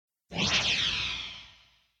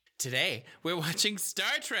Today, we're watching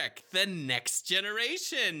Star Trek: The Next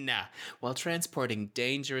Generation. While transporting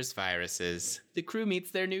dangerous viruses, the crew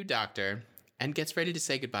meets their new doctor and gets ready to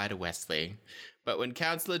say goodbye to Wesley. But when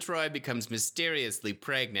Counselor Troy becomes mysteriously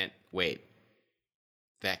pregnant... Wait.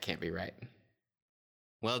 That can't be right.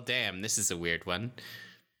 Well, damn, this is a weird one.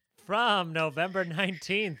 From November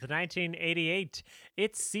 19th, 1988,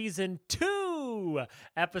 it's Season 2,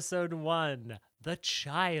 Episode 1, The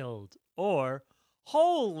Child, or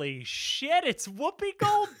Holy Shit, it's Whoopi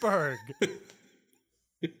Goldberg!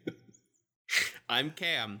 I'm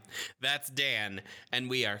Cam, that's Dan, and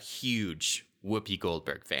we are huge Whoopi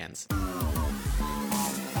Goldberg fans.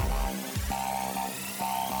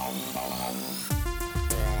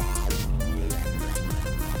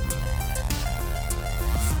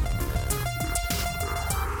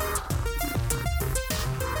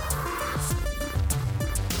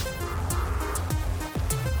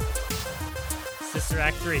 Sister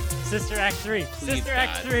Act 3, Sister Act 3, Please, Sister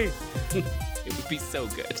Act 3. It would be so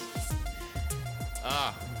good.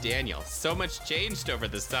 Ah, Daniel, so much changed over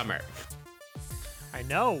the summer. I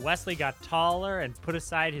know, Wesley got taller and put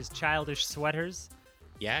aside his childish sweaters.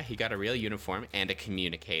 Yeah, he got a real uniform and a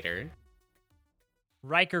communicator.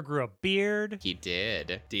 Riker grew a beard. He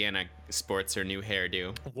did. Deanna sports her new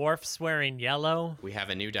hairdo. Worf's wearing yellow. We have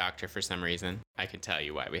a new doctor for some reason. I can tell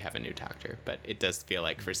you why we have a new doctor, but it does feel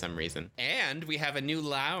like for some reason. And we have a new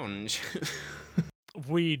lounge.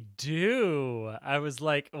 We do. I was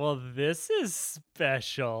like, well, this is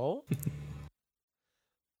special.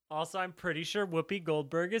 Also, I'm pretty sure Whoopi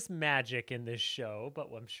Goldberg is magic in this show, but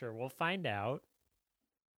I'm sure we'll find out.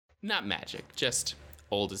 Not magic, just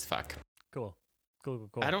old as fuck. Cool.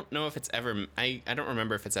 I don't know if it's ever... I don't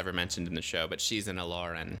remember if it's ever mentioned in the show, but she's an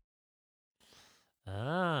Aloran.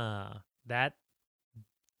 Ah, that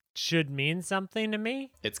should mean something to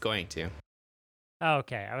me? It's going to. Oh,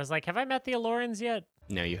 okay. I was like, have I met the Alorans yet?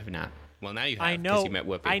 No, you have not. Well, now you have, I know, because you met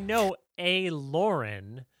Whoopi. I know a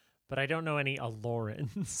Lauren, but I don't know any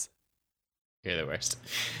Alorans. You're the worst.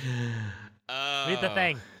 Read the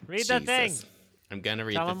thing. Read the thing. I'm going to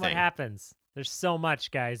read Tell the them thing. what happens. There's so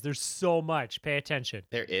much, guys. There's so much. Pay attention.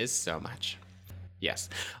 There is so much. Yes.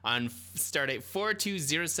 On Stardate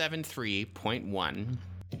 42073.1,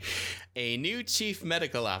 a new chief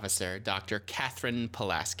medical officer, Dr. Catherine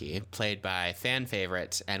Pulaski, played by fan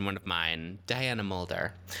favorite and one of mine, Diana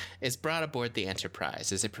Mulder, is brought aboard the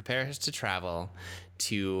Enterprise as it prepares to travel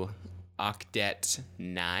to Octet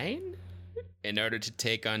 9 in order to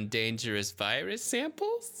take on dangerous virus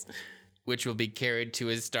samples, which will be carried to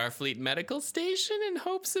his Starfleet medical station in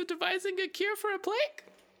hopes of devising a cure for a plague.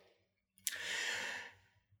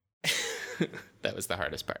 That was the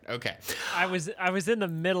hardest part. Okay. I was in the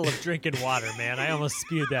middle of drinking water, man. I almost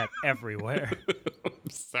spewed that everywhere.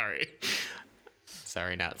 Sorry.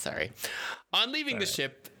 Sorry, not sorry. On leaving the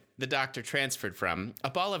ship the doctor transferred from,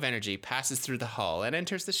 a ball of energy passes through the hull and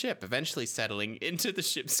enters the ship, eventually settling into the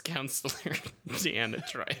ship's counselor, Deanna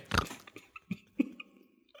Troy.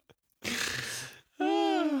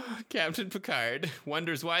 Captain Picard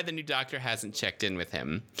wonders why the new doctor hasn't checked in with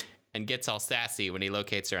him and gets all sassy when he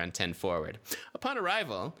locates her on 10 Forward. Upon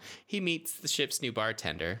arrival, he meets the ship's new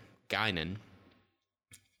bartender, Guinan,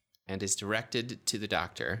 and is directed to the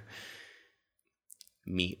doctor.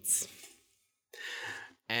 Meets.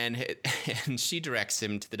 And she directs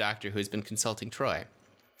him to the doctor who has been consulting Troy.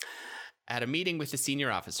 At a meeting with the senior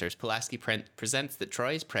officers, Pulaski presents that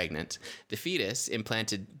Troy is pregnant. The fetus,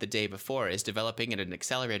 implanted the day before, is developing at an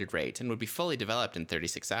accelerated rate and would be fully developed in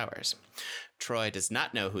 36 hours. Troy does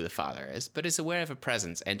not know who the father is, but is aware of a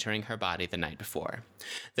presence entering her body the night before.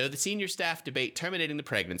 Though the senior staff debate terminating the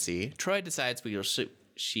pregnancy, Troy decides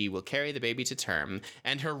she will carry the baby to term,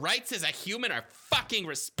 and her rights as a human are fucking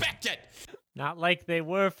respected! Not like they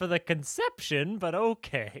were for the conception, but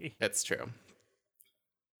okay. That's true.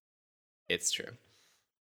 It's true.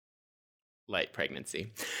 Light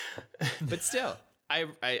pregnancy. But still, I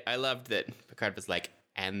loved that Picard was like,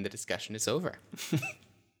 and the discussion is over.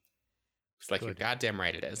 It's like, you're goddamn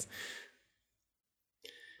right it is.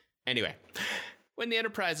 Anyway, when the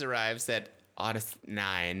Enterprise arrives at Octet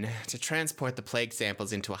 9 to transport the plague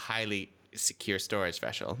samples into a highly secure storage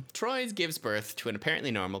vessel, Troy gives birth to an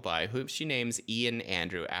apparently normal boy whom she names Ian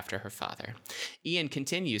Andrew after her father. Ian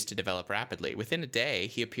continues to develop rapidly. Within a day,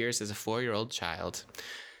 he appears as a 4-year-old child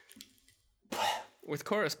with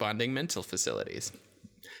corresponding mental facilities.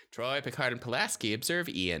 Troy, Picard, and Pulaski observe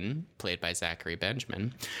Ian, played by Zachary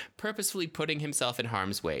Benjamin, purposefully putting himself in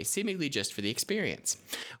harm's way, seemingly just for the experience.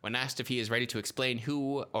 When asked if he is ready to explain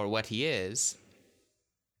who or what he is,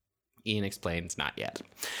 Ian explains not yet.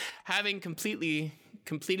 Having completely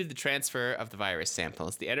completed the transfer of the virus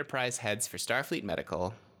samples, the Enterprise heads for Starfleet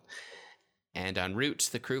Medical, and en route,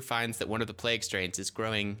 the crew finds that one of the plague strains is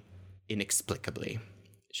growing inexplicably.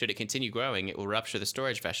 Should it continue growing, it will rupture the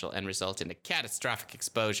storage vessel and result in a catastrophic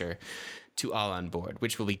exposure to all on board,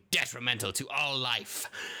 which will be detrimental to all life.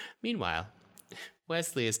 Meanwhile,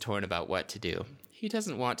 Wesley is torn about what to do. He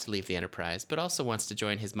doesn't want to leave the Enterprise, but also wants to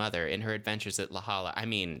join his mother in her adventures at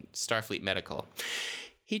Starfleet Medical.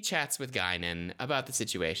 He chats with Guinan about the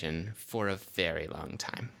situation for a very long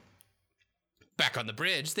time. Back on the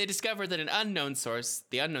bridge, they discover that the unknown source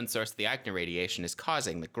of the Agna radiation is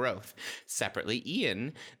causing the growth. Separately,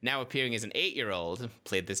 Ian, now appearing as an 8-year-old,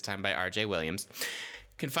 played this time by R.J. Williams,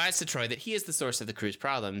 confides to Troy that he is the source of the crew's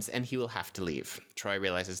problems and he will have to leave. Troy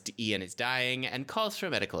realizes Ian is dying and calls for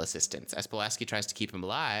medical assistance. As Pulaski tries to keep him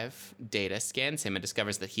alive, Data scans him and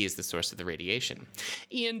discovers that he is the source of the radiation.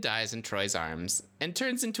 Ian dies in Troy's arms and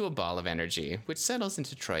turns into a ball of energy, which settles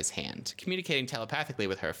into Troy's hand, communicating telepathically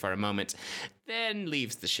with her for a moment, then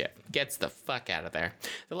leaves the ship, gets the fuck out of there.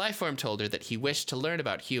 The lifeform told her that he wished to learn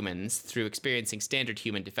about humans through experiencing standard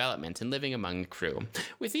human development and living among the crew.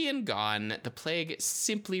 With Ian gone, the plague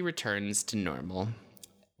simply returns to normal.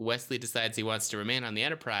 Wesley decides he wants to remain on the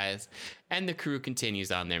Enterprise, and the crew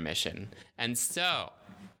continues on their mission. And so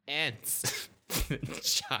ends the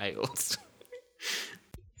child.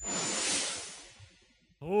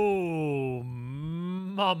 Oh,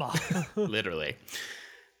 mama. Literally.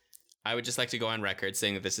 I would just like to go on record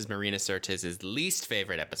saying that this is Marina Sirtis' least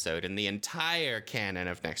favorite episode in the entire canon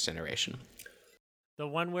of Next Generation. The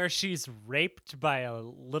one where she's raped by a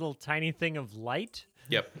little tiny thing of light?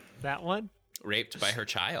 Yep. That one? Raped by her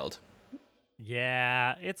child.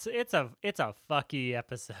 Yeah, it's a fucky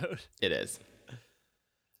episode. It is.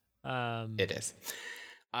 It is.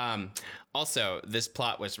 Also, this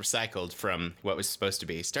plot was recycled from what was supposed to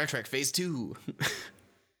be Star Trek Phase 2.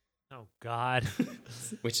 Oh, God.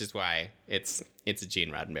 Which is why it's a Gene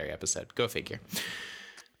Roddenberry episode. Go figure.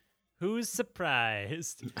 Who's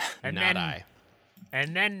surprised? And Not I.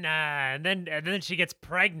 And then she gets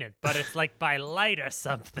pregnant, but it's like by light or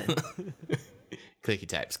something. Clicky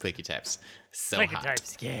types. So Clicky hot.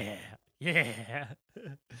 types, yeah.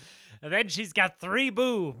 And then she's got 3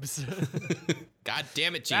 boobs. God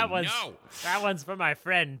damn it, Gene, no! That one's for my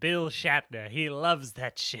friend Bill Shatner. He loves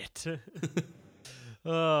that shit.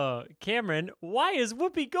 Oh, Cameron, why is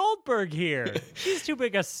Whoopi Goldberg here? She's too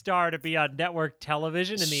big a star to be on network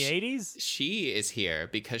television in the 80s. She is here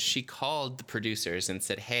because she called the producers and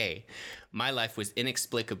said, hey, my life was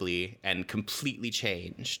inexplicably and completely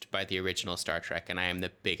changed by the original Star Trek, and I am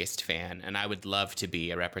the biggest fan, and I would love to be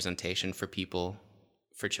a representation for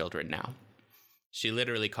children now. She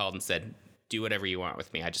literally called and said, do whatever you want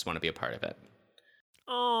with me. I just want to be a part of it.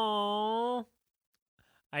 Aww.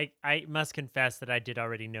 I must confess that I did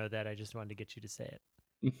already know that. I just wanted to get you to say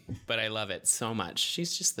it. But I love it so much.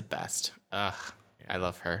 She's just the best. Ugh, I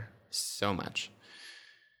love her so much.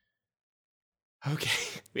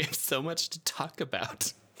 Okay, we have so much to talk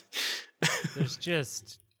about.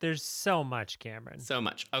 There's so much, Cameron. So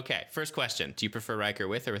much. Okay, first question. Do you prefer Riker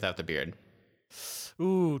with or without the beard?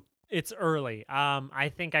 Ooh, it's early. I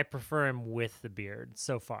think I prefer him with the beard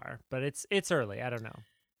so far, but it's early. I don't know.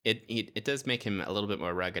 It does make him a little bit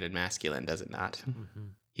more rugged and masculine, does it not? Mm-hmm.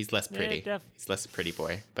 He's less pretty. He's less a pretty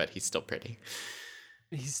boy, but he's still pretty.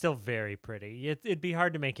 He's still very pretty. It'd be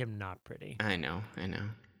hard to make him not pretty. I know.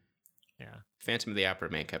 Yeah. Phantom of the Opera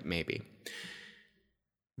makeup, maybe.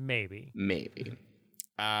 So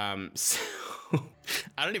I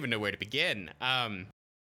don't even know where to begin.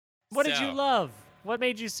 What did you love? What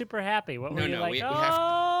made you super happy? What were you like? We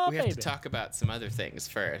have to talk about some other things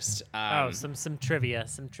first. Some trivia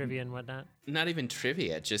and whatnot. Not even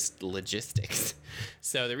trivia, just logistics.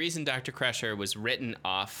 So the reason Dr. Crusher was written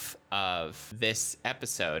off of this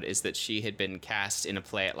episode is that she had been cast in a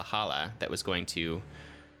play at La Hala that was going to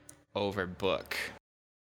overbook.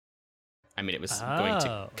 I mean, it was going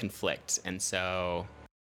to conflict, and so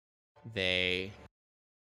they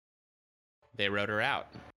wrote her out.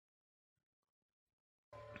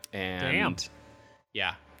 And damn.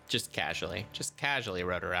 Yeah, just casually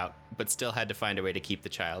wrote her out, but still had to find a way to keep the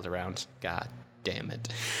child around. God damn it.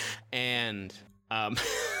 And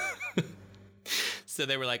so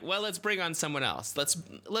they were like, well, let's bring on someone else.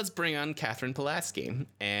 Let's bring on Catherine Pulaski.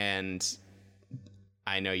 And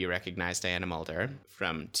I know you recognize Diana Mulder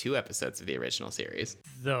from 2 episodes of the original series.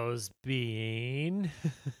 Those being?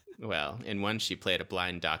 Well, in one she played a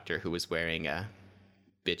blind doctor who was wearing a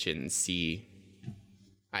bitchin'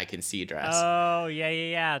 I Can See dress. Oh,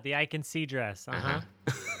 yeah. The I Can See dress. Uh-huh.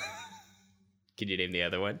 Can you name the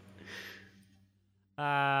other one?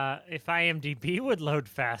 If IMDb would load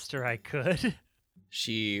faster, I could.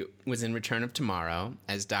 She was in Return of Tomorrow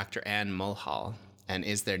as Dr. Anne Mulhall, and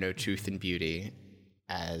Is There No Truth in Beauty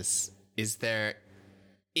as Is There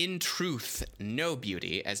in Truth No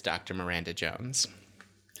Beauty as Dr. Miranda Jones.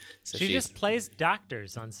 So she just plays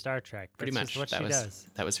doctors on Star Trek. That's pretty much just what that she was does.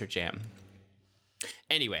 that was her jam.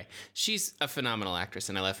 Anyway, she's a phenomenal actress,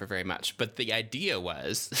 and I love her very much. But the idea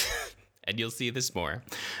was, and you'll see this more,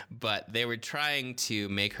 but they were trying to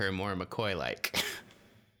make her more McCoy-like.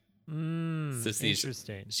 So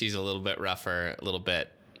Interesting. She's a little bit rougher, a little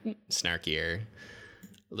bit snarkier,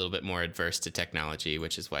 a little bit more adverse to technology,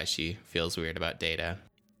 which is why she feels weird about Data.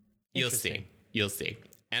 You'll see.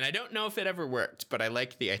 And I don't know if it ever worked, but I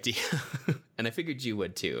liked the idea. And I figured you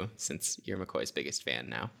would too, since you're McCoy's biggest fan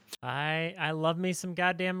now. I love me some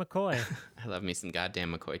goddamn McCoy. I love me some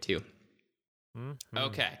goddamn McCoy too.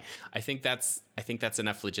 Okay, I think that's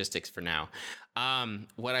enough logistics for now.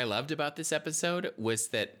 What I loved about this episode was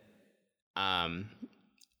that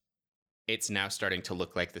it's now starting to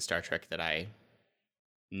look like the Star Trek that I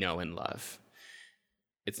know and love.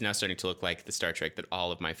 It's now starting to look like the Star Trek that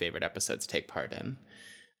all of my favorite episodes take part in.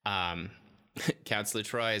 Counselor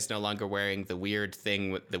Troy is no longer wearing the weird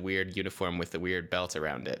thing with the weird uniform with the weird belt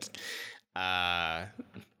around it.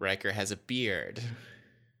 Riker has a beard.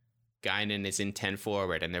 Guinan is in 10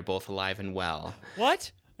 forward, and they're both alive and well.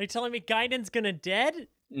 What? Are you telling me Guinan's gonna dead?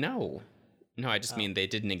 No, I just mean they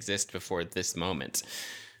didn't exist before this moment.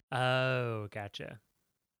 Oh, gotcha.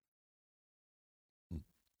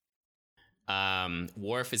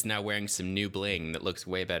 Worf is now wearing some new bling that looks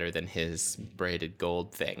way better than his braided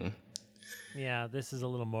gold thing. Yeah, this is a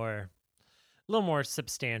little more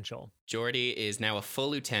substantial. Geordi is now a full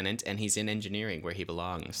lieutenant, and he's in engineering where he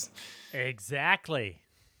belongs. Exactly.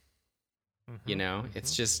 You know,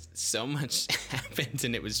 it's just so much happened,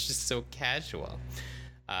 and it was just so casual.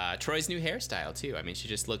 Troy's new hairstyle, too. I mean, she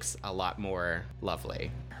just looks a lot more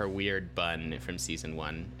lovely. Her weird bun from season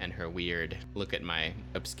 1 and her weird look at my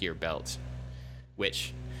obscure belt,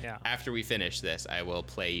 which, after we finish this, I will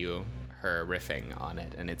play you her riffing on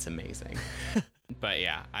it, and it's amazing. But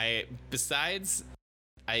yeah, it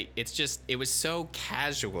was so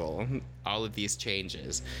casual, all of these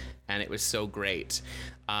changes, and it was so great.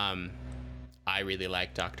 I really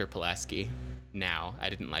like Dr. Pulaski now.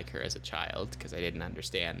 I didn't like her as a child because I didn't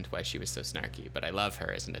understand why she was so snarky, but I love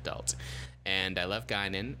her as an adult. And I love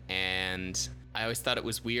Guinan, and I always thought it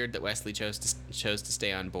was weird that Wesley chose to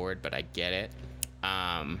stay on board, but I get it.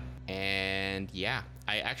 And yeah,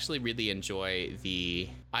 I actually really enjoy the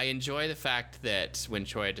fact that when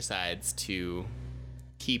Troy decides to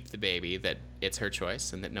keep the baby, that it's her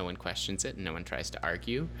choice and that no one questions it and no one tries to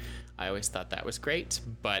argue. I always thought that was great,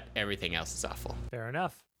 but everything else is awful. Fair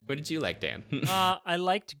enough. What did you like, Dan? I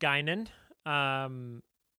liked Guinan.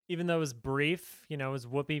 Even though it was brief, it was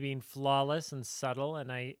Whoopi being flawless and subtle,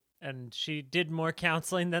 and she did more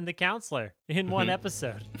counseling than the counselor in one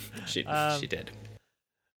episode. She did.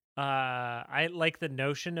 I like the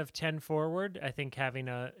notion of 10 forward. I think having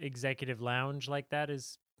a executive lounge like that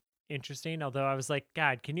is interesting. Although I was like,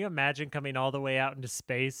 God, can you imagine coming all the way out into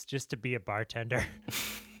space just to be a bartender?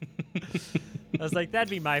 I was like, that'd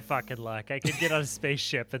be my fucking luck. I could get on a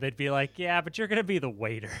spaceship and they'd be like, yeah, but you're going to be the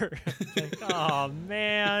waiter. Like, oh,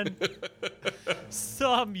 man.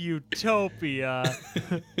 Some utopia.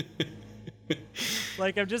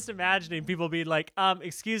 Like, I'm just imagining people being like,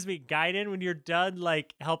 excuse me, Guinan, when you're done,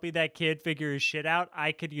 like, helping that kid figure his shit out,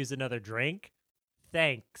 I could use another drink.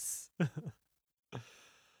 Thanks.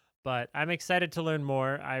 But I'm excited to learn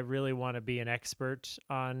more. I really want to be an expert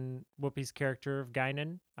on Whoopi's character of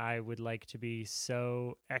Guinan. I would like to be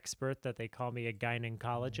so expert that they call me a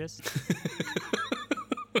gynecologist.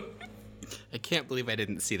 I can't believe I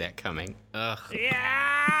didn't see that coming. Ugh.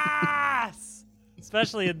 Yes!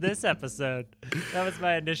 Especially in this episode. That was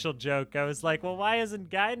my initial joke. I was like, well, why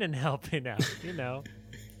isn't Guinan helping out?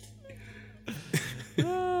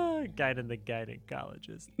 Guinan the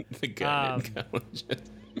gynecologist. The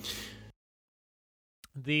gynecologist.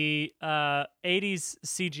 The 80s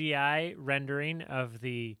CGI rendering of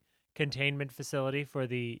the containment facility for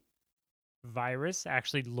the virus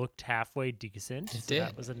actually looked halfway decent. It did.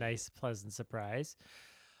 That was a nice, pleasant surprise.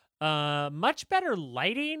 Much better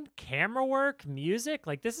lighting, camera work, music.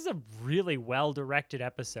 Like, this is a really well-directed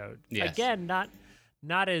episode. Yes. Again,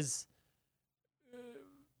 not as...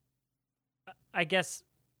 I guess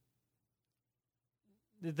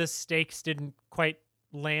the stakes didn't quite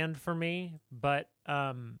land for me, but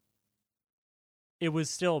it was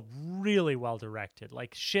still really well directed.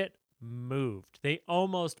 Like, shit moved. They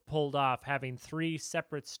almost pulled off having 3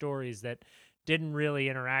 separate stories that didn't really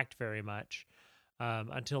interact very much.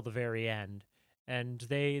 until the very end. And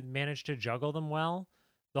they managed to juggle them well.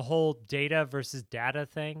 The whole data versus data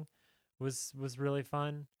thing was really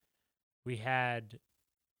fun. We had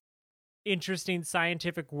interesting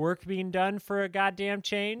scientific work being done for a goddamn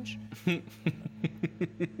change.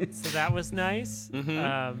 So that was nice.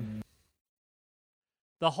 Mm-hmm.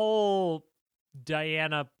 The whole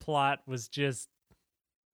Diana plot was just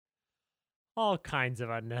all kinds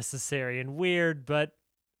of unnecessary and weird, but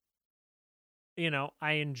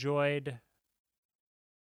I enjoyed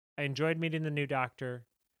meeting the new Doctor,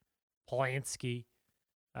 Polanski.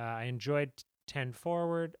 I enjoyed 10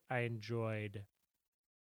 Forward. I enjoyed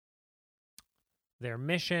their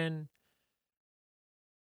mission.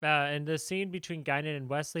 And the scene between Guinan and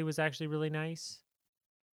Wesley was actually really nice.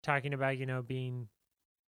 Talking about, being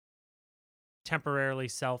temporarily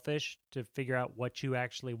selfish to figure out what you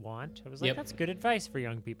actually want. I was like, Yep. That's good advice for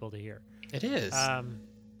young people to hear. It is.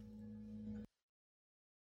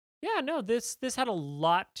 Yeah, no, this had a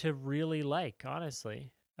lot to really like,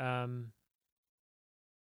 honestly. I'm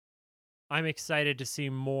excited to see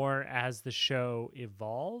more as the show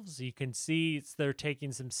evolves. You can see they're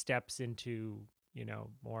taking some steps into,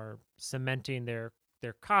 more cementing their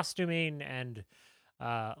costuming, and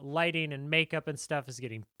lighting and makeup and stuff is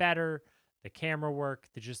getting better. The camera work,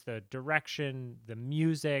 the direction, the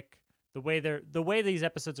music, the way these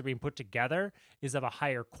episodes are being put together is of a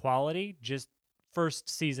higher quality. Just first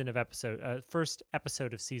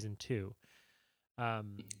episode of season 2.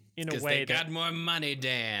 In a way they got more money,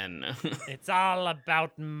 Dan. It's all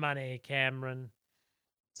about money, Cameron.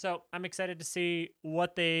 So I'm excited to see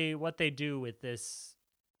what they do with this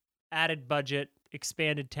added budget,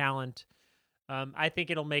 expanded talent. I think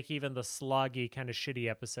it'll make even the sloggy, kind of shitty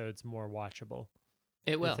episodes more watchable.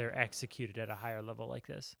 It will. If they're executed at a higher level like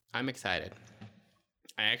this. I'm excited.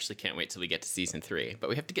 I actually can't wait till we get to season 3, but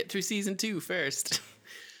we have to get through season 2 first.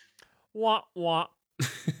 Wah, wah.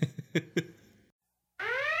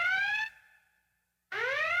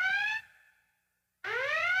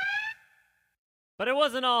 But it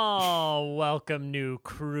wasn't all welcome new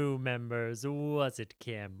crew members, was it,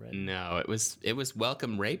 Cameron? No, it was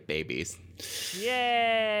welcome rape babies.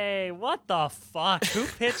 Yay! What the fuck? Who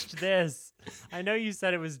pitched this? I know you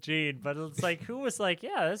said it was Gene, but it's like, who was like,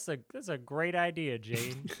 yeah, that's a great idea,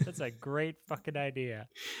 Gene. That's a great fucking idea.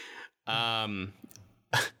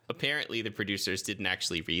 Apparently the producers didn't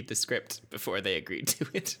actually read the script before they agreed to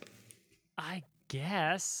it. I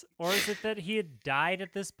guess. Or is it that he had died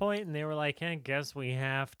at this point and they were like, I guess we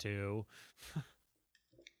have to?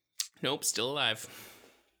 Nope, still alive.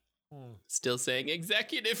 Still saying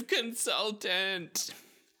executive consultant.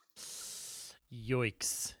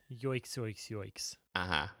 Yoicks. Yoicks, yoicks, yoicks.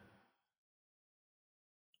 Uh-huh.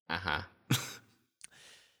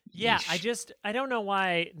 Yeah, Yeesh. I don't know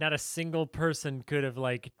why not a single person could have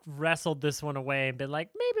like wrestled this one away and been like,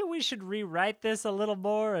 maybe we should rewrite this a little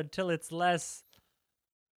more until it's less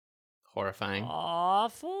Horrifying.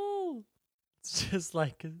 awful. It's just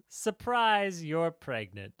like, surprise, you're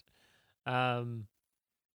pregnant. And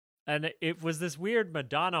it was this weird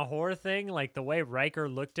Madonna whore thing, like the way Riker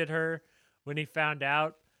looked at her when he found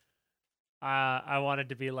out. I wanted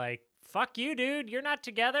to be like, fuck you, dude, you're not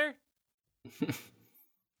together.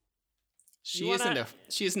 She isn't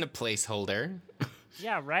a placeholder.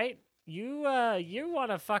 Yeah, right? You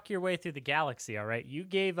want to fuck your way through the galaxy, all right? You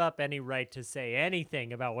gave up any right to say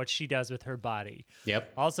anything about what she does with her body.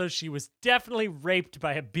 Yep. Also, she was definitely raped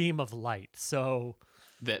by a beam of light, so...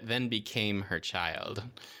 That then became her child.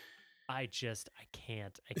 I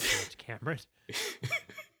can't, Cameron.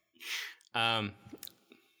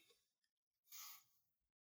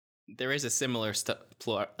 There is a similar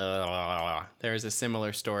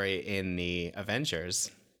story in the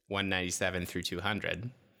Avengers 197 through 200.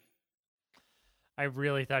 I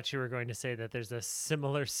really thought you were going to say that there's a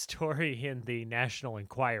similar story in the National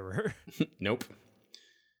Enquirer. Nope,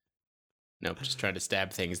 just trying to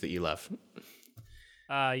stab things that you love.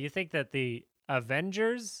 You think that the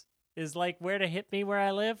Avengers is like where to hit me where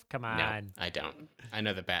I live? Come on. No, I don't. I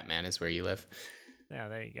know the Batman is where you live. Yeah,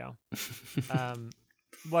 there you go.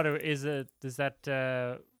 What is it? Is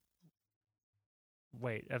that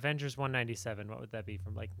wait, Avengers 197? What would that be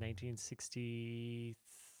from? Like 1960?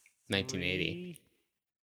 1980.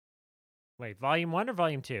 Wait, Volume 1 or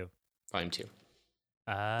Volume 2? Volume 2.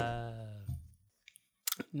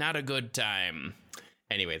 Not a good time.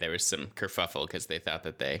 Anyway, there was some kerfuffle because they thought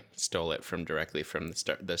that they stole it directly from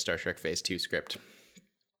the Star Trek Phase 2 script.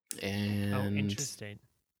 And oh, interesting.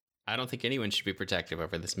 I don't think anyone should be protective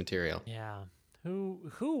over this material. Yeah. Who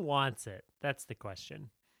wants it? That's the question.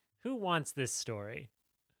 Who wants this story?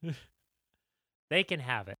 They can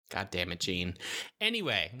have it. God damn it, Gene.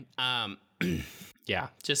 Anyway, yeah,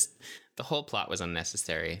 just the whole plot was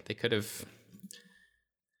unnecessary. They could have.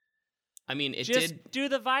 I mean, Just do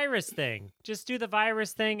the virus thing. Just do the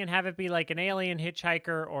virus thing and have it be like an alien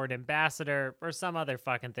hitchhiker or an ambassador or some other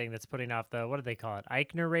fucking thing that's putting off the, what do they call it?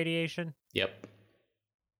 Eichner radiation? Yep.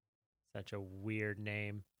 Such a weird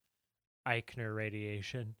name. Eichner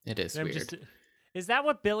radiation. It is weird. Is that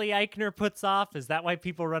what Billy Eichner puts off? Is that why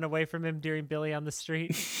people run away from him during Billy on the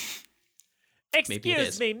Street?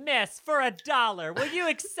 Excuse me, miss, for $1, will you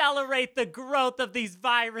accelerate the growth of these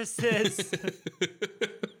viruses?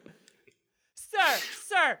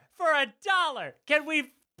 Sir, for $1, can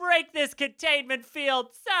we break this containment field,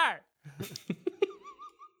 sir?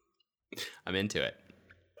 I'm into it.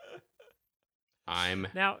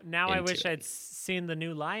 Now I wish I'd seen the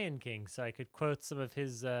new Lion King so I could quote some of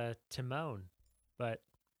his Timon, but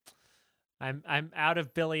I'm out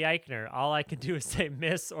of Billy Eichner. All I can do is say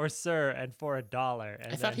miss or sir and for $1.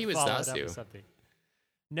 And I thought he was Zazu.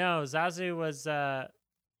 No, Zazu was.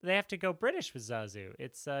 They have to go British with Zazu.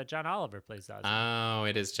 It's John Oliver plays Zazu. Oh,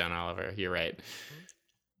 it is John Oliver. You're right.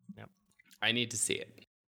 Yep. I need to see it.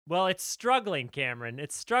 Well, it's struggling, Cameron.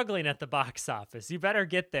 It's struggling at the box office. You better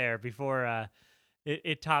get there before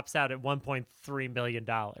it tops out at $1.3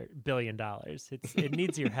 billion. It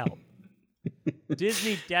needs your help.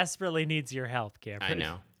 Disney desperately needs your help, Cameron. I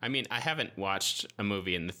know. I mean, I haven't watched a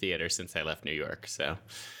movie in the theater since I left New York, so.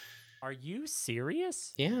 Are you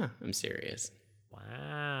serious? Yeah, I'm serious.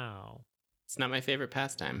 Wow. It's not my favorite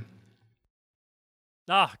pastime.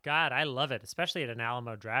 Oh, God, I love it, especially at an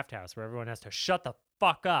Alamo Drafthouse where everyone has to shut the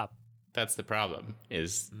fuck up. That's the problem,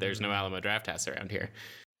 is there's no Alamo Drafthouse around here.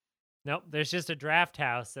 Nope, there's just a draft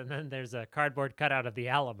house, and then there's a cardboard cutout of the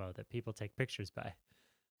Alamo that people take pictures by.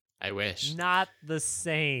 I wish. Not the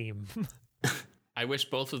same. I wish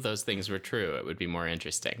both of those things were true. It would be more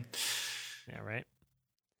interesting. Yeah, right?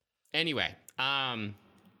 Anyway, I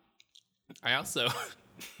also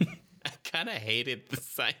I kind of hated the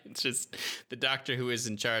scientist, the doctor who was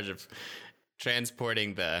in charge of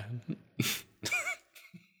transporting the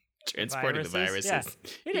viruses. Yeah.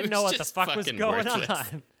 He didn't know what the fuck was going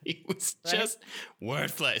on. He was just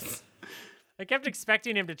worthless. I kept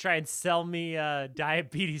expecting him to try and sell me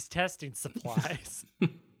diabetes testing supplies.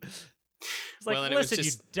 It's like, listen,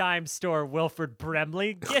 you dime store Wilford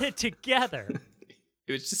Brimley, get it together.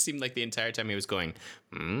 It just seemed like the entire time he was going,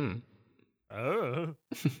 Oh.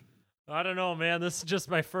 I don't know, man. This is just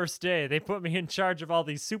my first day. They put me in charge of all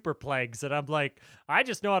these super plagues, and I'm like, I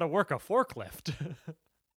just know how to work a forklift.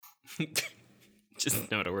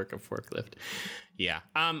 Just know how to work a forklift. Yeah.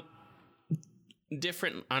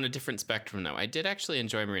 Different on a different spectrum, though. I did actually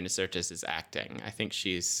enjoy Marina Sirtis's acting. I think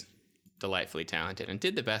she's delightfully talented and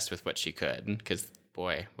did the best with what she could. Because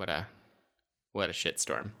boy, what a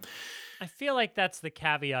shitstorm. I feel like that's the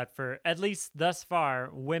caveat for, at least thus far,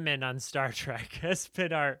 women on Star Trek has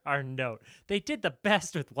been our note. They did the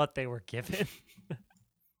best with what they were given.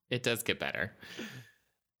 It does get better.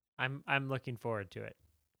 I'm looking forward to it.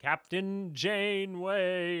 Captain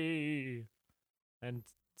Janeway and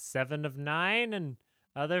 7 of 9 and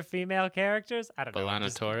other female characters. I don't know.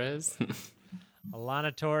 Alana Torres.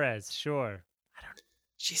 Alana Torres, sure. I don't.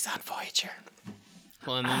 She's on Voyager.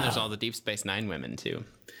 Well, and then there's all the Deep Space Nine women too,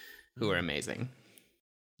 who are amazing.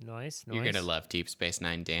 Nice. You're gonna love Deep Space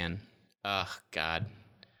Nine, Dan. Oh God,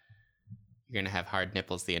 you're gonna have hard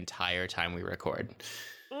nipples the entire time we record.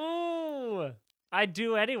 Ooh, I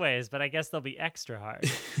do anyways, but I guess they'll be extra hard.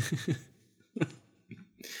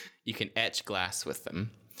 You can etch glass with them.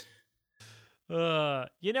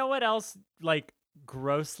 You know what else, like,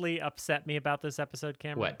 grossly upset me about this episode,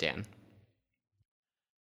 Cameron? What, Dan?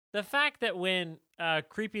 The fact that when a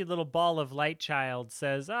creepy little ball of light child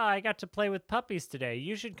says, "Oh, I got to play with puppies today.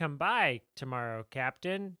 You should come by tomorrow,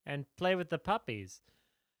 Captain, and play with the puppies."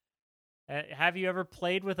 Have you ever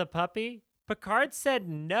played with a puppy? Picard said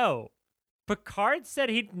no. Picard said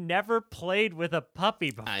he'd never played with a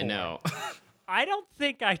puppy before. I know. I don't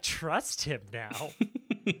think I trust him now.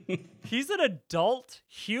 He's an adult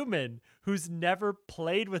human who's never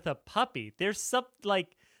played with a puppy. There's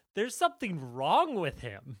something wrong with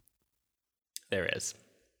him. There is.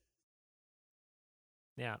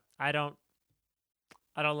 Yeah, I don't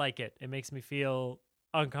like it. It makes me feel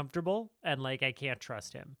uncomfortable and like I can't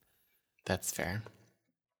trust him. That's fair.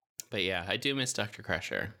 But yeah, I do miss Dr.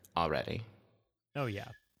 Crusher already. Oh yeah.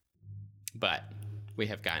 But we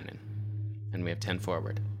have Guinan, and we have 10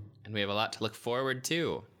 Forward, and we have a lot to look forward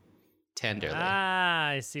to. Tenderly. Ah,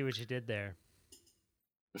 I see what you did there.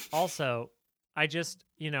 Also, I just,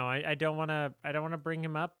 I don't want to bring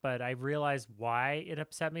him up, but I realized why it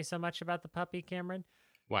upset me so much about the puppy, Cameron.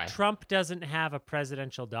 Why? Trump doesn't have a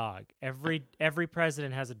presidential dog. Every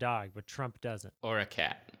president has a dog, but Trump doesn't. Or a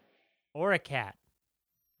cat. Or a cat.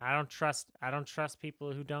 I don't trust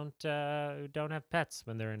people who don't have pets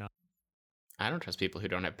when they're in office. I don't trust people who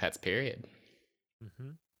don't have pets, period.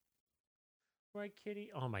 Mm-hmm. Right,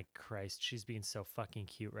 kitty? Oh my Christ, she's being so fucking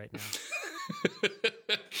cute right now.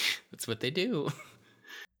 That's what they do.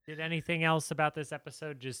 Did anything else about this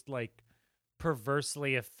episode just like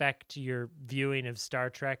perversely affect your viewing of Star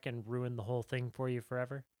Trek and ruin the whole thing for you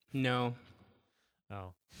forever? No.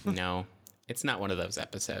 Oh. No. It's not one of those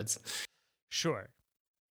episodes. Sure.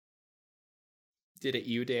 Did it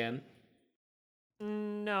you, Dan?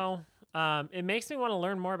 No. It makes me want to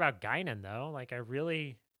learn more about Guinan, though. Like, I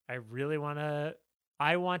really want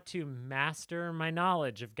to master my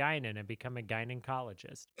knowledge of Guinan and become a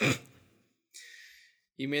gynecologist.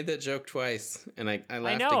 You made that joke twice, and I laughed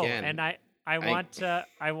I know, again. And I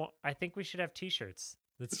think we should have T-shirts.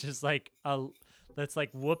 That's just like that's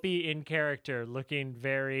like Whoopi in character, looking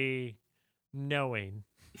very knowing,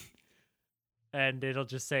 and it'll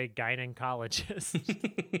just say gynecologist.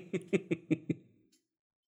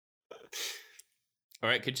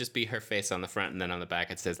 Or it could just be her face on the front, and then on the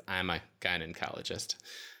back it says, "I'm a gynecologist."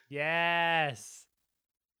 Yes.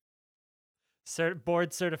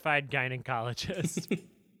 Board certified gynecologist.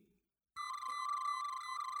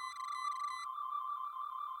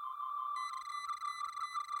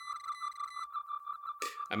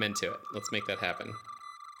 I'm into it. Let's make that happen.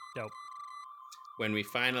 Dope. When we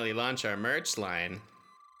finally launch our merch line.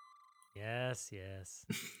 Yes.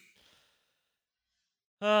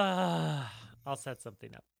 I'll set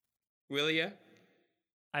something up. Will ya?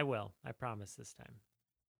 I will. I promise this time.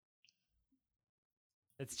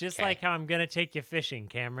 It's just like how I'm going to take you fishing,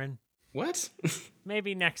 Cameron. What?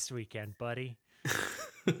 Maybe next weekend, buddy.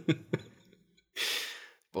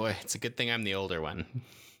 Boy, it's a good thing I'm the older one.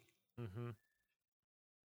 Mm-hmm.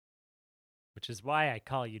 Which is why I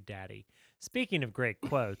call you Daddy. Speaking of great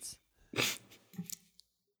quotes.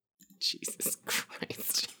 Jesus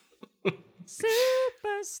Christ.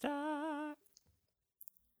 Superstar.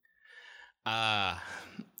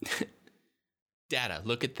 Data,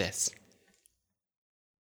 look at this.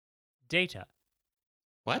 Data.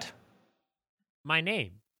 What? My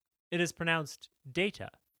name. It is pronounced Data.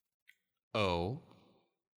 Oh.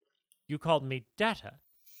 You called me Data.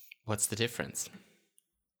 What's the difference?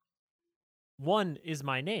 One is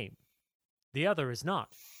my name. The other is not.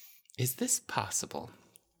 Is this possible?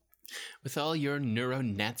 With all your neural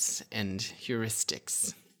nets and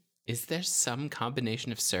heuristics, is there some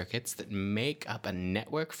combination of circuits that make up a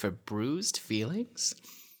network for bruised feelings?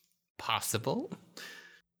 Possible?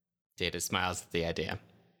 Data smiles at the idea.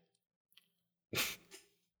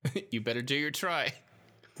 You better do your try.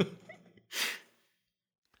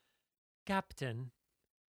 Captain,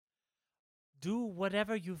 do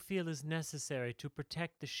whatever you feel is necessary to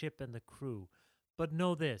protect the ship and the crew. But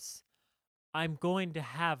know this, I'm going to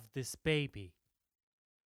have this baby.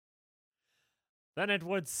 Then it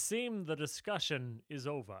would seem the discussion is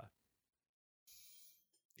over.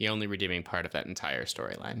 The only redeeming part of that entire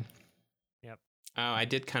storyline. Yep. Oh, I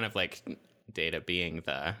did kind of like Data being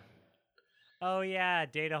the... Oh yeah,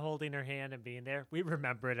 Data holding her hand and being there. We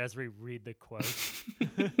remember it as we read the quote.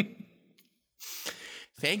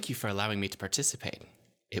 Thank you for allowing me to participate.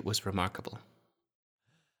 It was remarkable.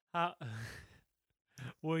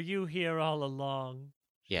 Were you here all along?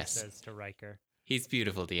 She Yes. says to Riker. He's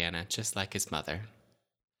beautiful, Deanna, just like his mother.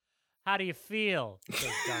 How do you feel?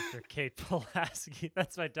 Says Dr. Kate Pulaski.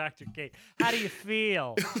 That's my Dr. Kate. How do you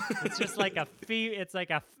feel? It's just like I'm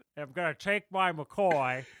going to take my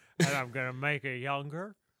McCoy and I'm going to make it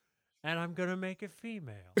younger and I'm going to make it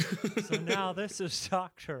female. So now this is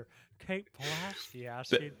Dr. Kate Pulaski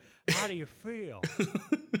asking, how do you feel?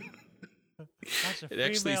 That's a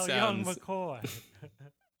female young McCoy.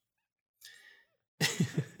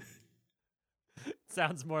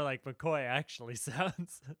 Sounds more like McCoy actually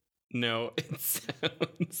sounds. No, it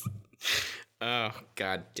sounds... Oh,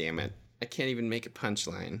 God damn it. I can't even make a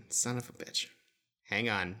punchline. Son of a bitch. Hang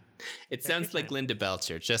on. It sounds like Linda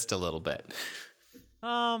Belcher, just a little bit.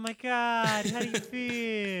 Oh, my God. How do you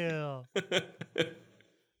feel?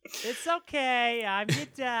 It's okay. I'm your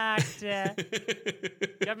doctor.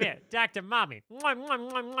 Come here. Dr. Mommy. Mwah, mwah,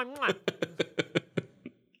 mwah, mwah, mwah.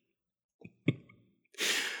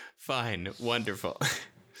 Fine. Wonderful.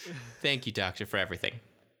 Thank you, Doctor, for everything.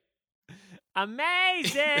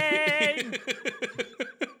 Amazing!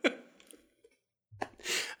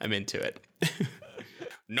 I'm into it.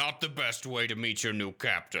 Not the best way to meet your new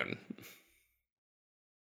captain.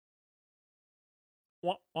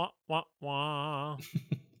 Wah, wah, wah, wah.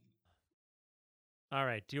 All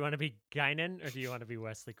right. Do you want to be Guinan or do you want to be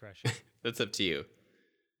Wesley Crusher? That's up to you.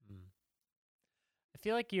 I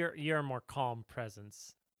feel like you're a more calm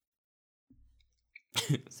presence.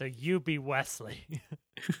 So you be Wesley.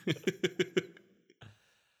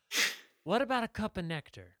 What about a cup of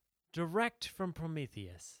nectar? Direct from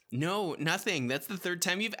Prometheus. No, nothing. That's the third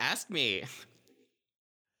time you've asked me.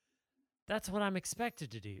 That's what I'm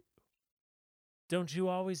expected to do. Don't you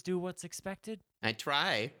always do what's expected? I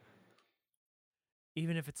try.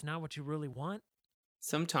 Even if it's not what you really want?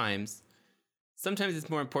 Sometimes. Sometimes it's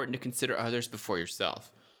more important to consider others before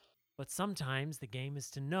yourself. But sometimes the game is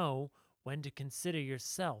to know when to consider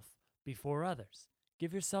yourself before others.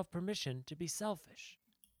 Give yourself permission to be selfish.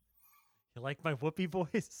 You like my whoopee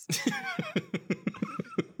voice?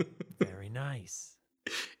 Very nice.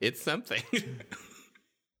 It's something.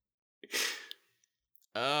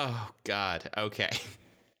 Oh, God. Okay.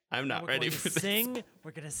 I'm not ready for this.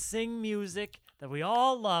 We're going to sing music that we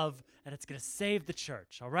all love, and it's going to save the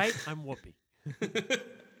church, all right? I'm Whoopi.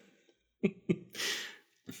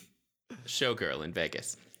 Showgirl in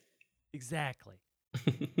Vegas. Exactly.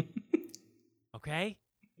 Okay?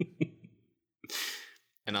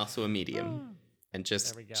 And also a medium. And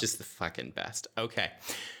just the fucking best. Okay.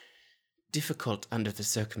 Difficult under the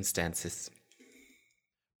circumstances.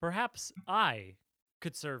 Perhaps I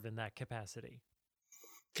could serve in that capacity.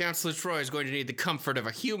 Counselor Troy is going to need the comfort of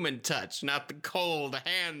a human touch, not the cold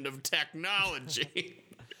hand of technology.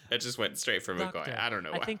 That just went straight for McCoy. Doctor, I don't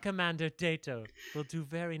know why. I think Commander Dato will do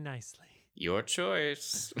very nicely. Your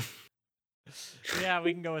choice. Yeah,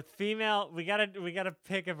 we can go with female. We gotta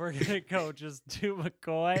pick if we're gonna go just do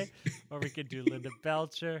McCoy, or we could do Linda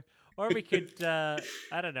Belcher, or we could I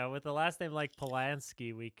don't know, with the last name like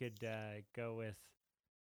Polanski, we could go with,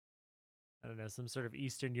 I don't know, some sort of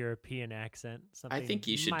Eastern European accent. Something I think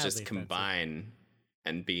you should just combine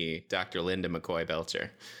and be Dr. Linda McCoy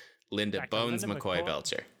Belcher. Linda Bones McCoy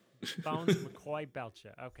Belcher. Bones McCoy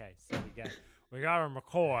Belcher. Okay, so we got a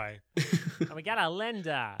McCoy and we got a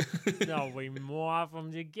Linda. So we morph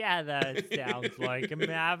them together. It sounds like I'm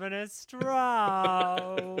having a stroke.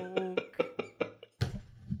 Oh,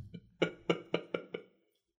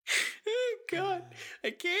 God.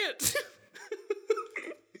 I can't.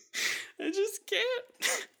 I just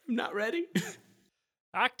can't. I'm not ready.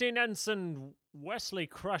 Acting Ensign Wesley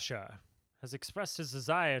Crusher has expressed his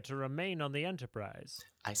desire to remain on the Enterprise.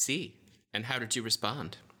 I see. And how did you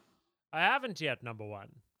respond? I haven't yet, number one.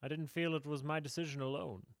 I didn't feel it was my decision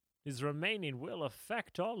alone. His remaining will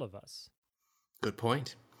affect all of us. Good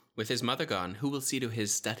point. With his mother gone, who will see to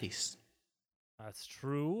his studies? That's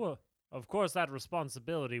true. Of course, that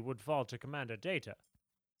responsibility would fall to Commander Data.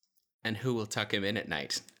 And who will tuck him in at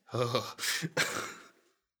night? Oh.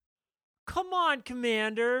 Come on,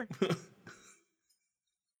 Commander!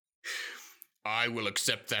 I will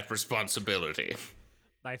accept that responsibility.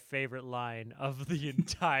 My favorite line of the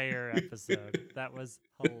entire episode. That was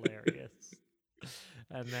hilarious.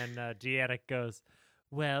 And then Deanna goes,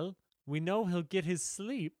 well, we know he'll get his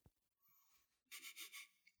sleep.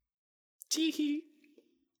 Tee-hee.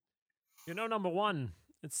 You know, number one,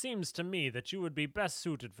 it seems to me that you would be best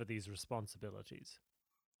suited for these responsibilities.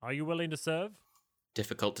 Are you willing to serve?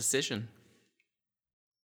 Difficult decision.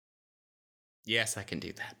 Yes, I can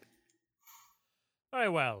do that. Very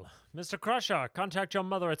well. Mr. Crusher, contact your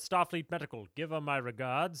mother at Starfleet Medical. Give her my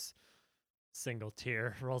regards. Single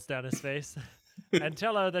tear rolls down his face. And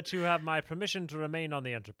tell her that you have my permission to remain on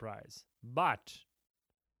the Enterprise. But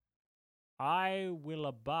I will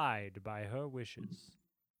abide by her wishes.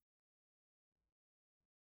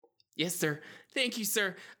 Yes, sir. Thank you,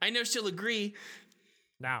 sir. I know she'll agree.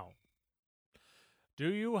 Now, do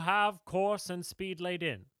you have course and speed laid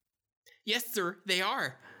in? Yes, sir, they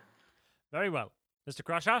are. Very well. Mr.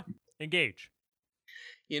 Crusher, engage.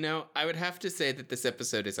 You know, I would have to say that this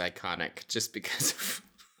episode is iconic just because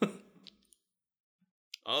of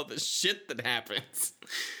all the shit that happens.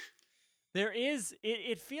 There is,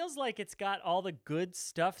 it feels like it's got all the good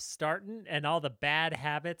stuff starting and all the bad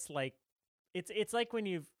habits. Like, it's like when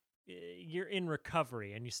you're in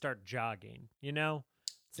recovery and you start jogging, you know?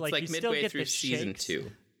 It's like you midway still get through the season shakes.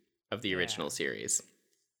 2 of the original series.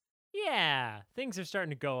 Yeah, things are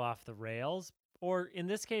starting to go off the rails. Or in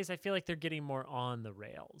this case, I feel like they're getting more on the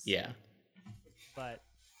rails. Yeah. But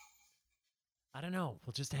I don't know.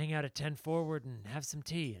 We'll just hang out at 10 Forward and have some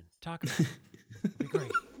tea and talk about it. It'll be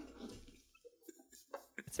great.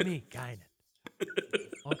 It's me, Guinan.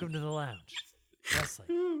 Welcome to the lounge. Wesley,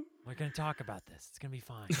 we're going to talk about this. It's going to be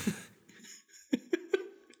fine.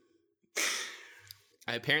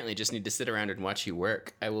 I apparently just need to sit around and watch you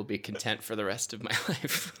work. I will be content for the rest of my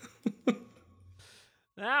life.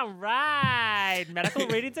 All right. Medical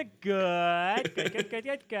readings are good. Good.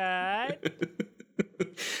 The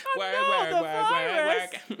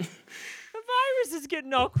virus is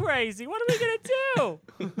getting all crazy. What are we going to do?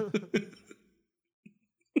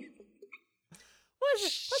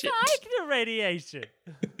 What's the Eichner radiation?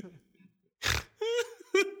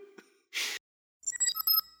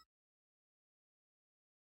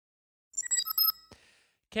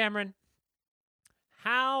 Cameron,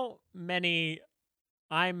 how many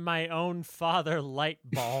I'm my own father light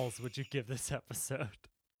balls would you give this episode?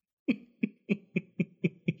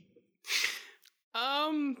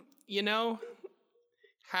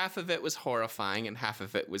 Half of it was horrifying and half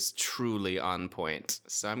of it was truly on point.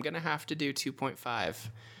 So I'm going to have to do 2.5.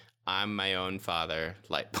 I'm my own father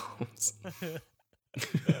light bulbs.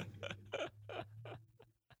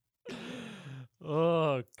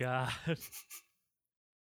 Oh, God.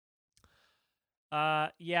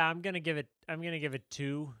 Yeah, I'm gonna give it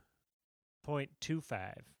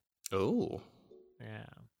 2.25. Oh. Yeah.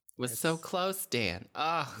 Was so close, Dan.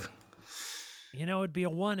 Ugh. You know, it'd be a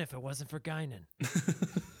 1 if it wasn't for Guinan.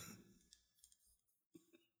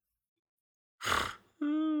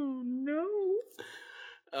 Oh, no.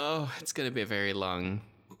 Oh, it's going to be a very long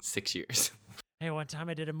 6 years. Hey, one time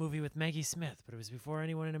I did a movie with Maggie Smith, but it was before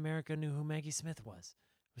anyone in America knew who Maggie Smith was.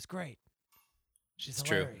 It was great. She's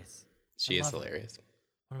hilarious. True. She is hilarious.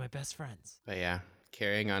 One of my best friends. But yeah,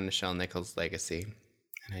 carrying on Nichelle Nichols' legacy.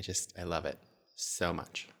 And I love it so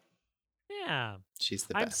much. Yeah. She's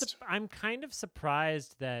the best. I'm kind of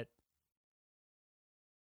surprised that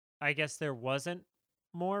I guess there wasn't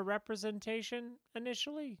more representation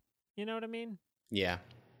initially. You know what I mean? Yeah.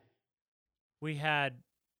 We had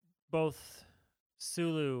both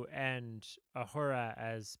Sulu and Ahura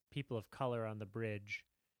as people of color on the bridge.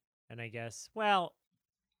 And I guess, well,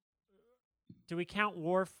 do we count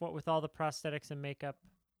Worf, what with all the prosthetics and makeup?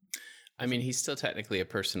 I mean, he's still technically a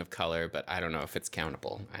person of color, but I don't know if it's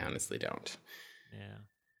countable. I honestly don't. Yeah,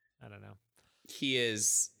 I don't know. He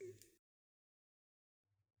is...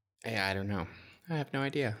 Yeah, I don't know. I have no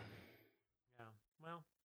idea. Yeah, well,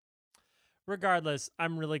 regardless,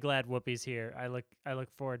 I'm really glad Whoopi's here. I look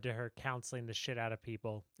forward to her counseling the shit out of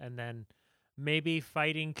people, and then maybe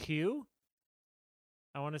fighting Q.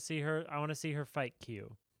 I want to see her fight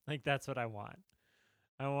Q. Like, that's what I want.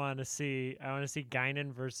 I want to see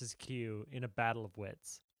Guinan versus Q in a battle of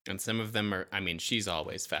wits. And some of them are, I mean, she's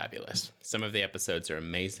always fabulous. Some of the episodes are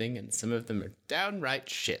amazing, and some of them are downright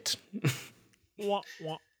shit. Wah,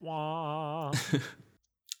 wah, wah.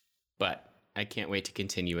 But I can't wait to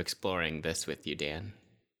continue exploring this with you, Dan.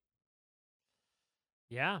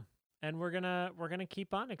 Yeah, and we're gonna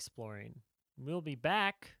keep on exploring. We'll be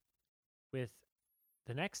back with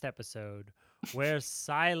the next episode, Where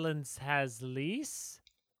Silence Has Lease.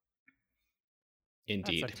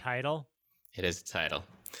 Indeed. That's a title. It is a title.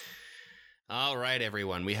 All right,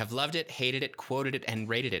 everyone. We have loved it, hated it, quoted it, and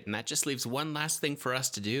rated it. And that just leaves one last thing for us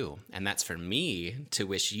to do. And that's for me to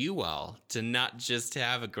wish you all to not just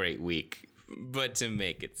have a great week, but to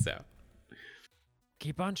make it so.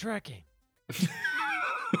 Keep on trekking.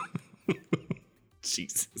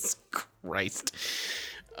 Jesus Christ.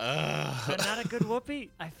 But not a good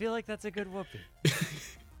whoopee? I feel like that's a good whoopee.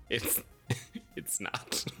 It's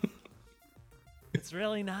not. It's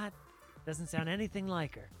really not? Doesn't sound anything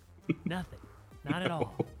like her. Nothing. Not at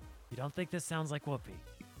all. You don't think this sounds like Whoopi?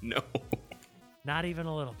 No. Not even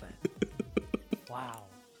a little bit. Wow.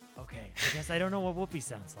 Okay. I guess I don't know what Whoopi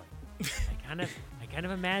sounds like. I kind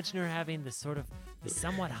of imagine her having this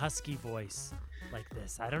somewhat husky voice like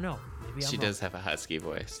this. I don't know. Maybe She I'm does have a husky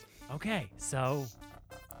voice. Okay. So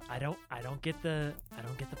I don't get the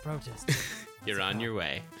protest. You're on your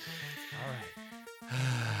way. All right.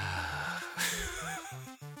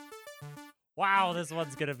 Wow, this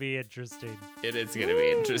one's gonna be interesting. It is gonna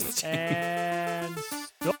be interesting. And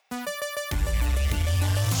stop.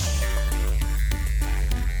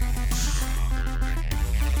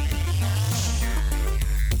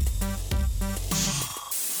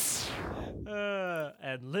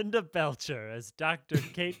 And Linda Belcher as Dr.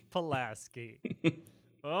 Kate Pulaski.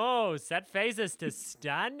 Oh, set phases to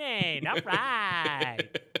stunning. All right.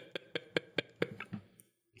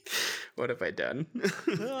 What have I done?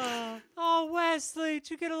 Oh, Wesley,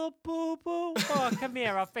 did you get a little boo-boo? Oh, come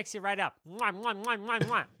here. I'll fix you right up. Mwah, mwah, mwah, mwah,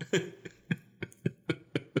 mwah.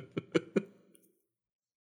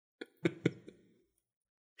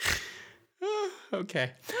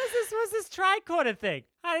 Okay. What's this tricorder thing?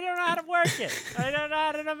 I don't know how to work it. I don't know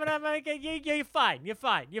how to... You're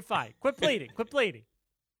fine. Quit bleeding.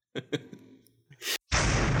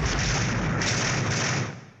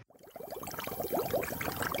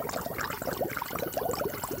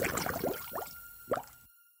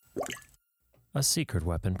 a Secret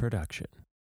Weapon production.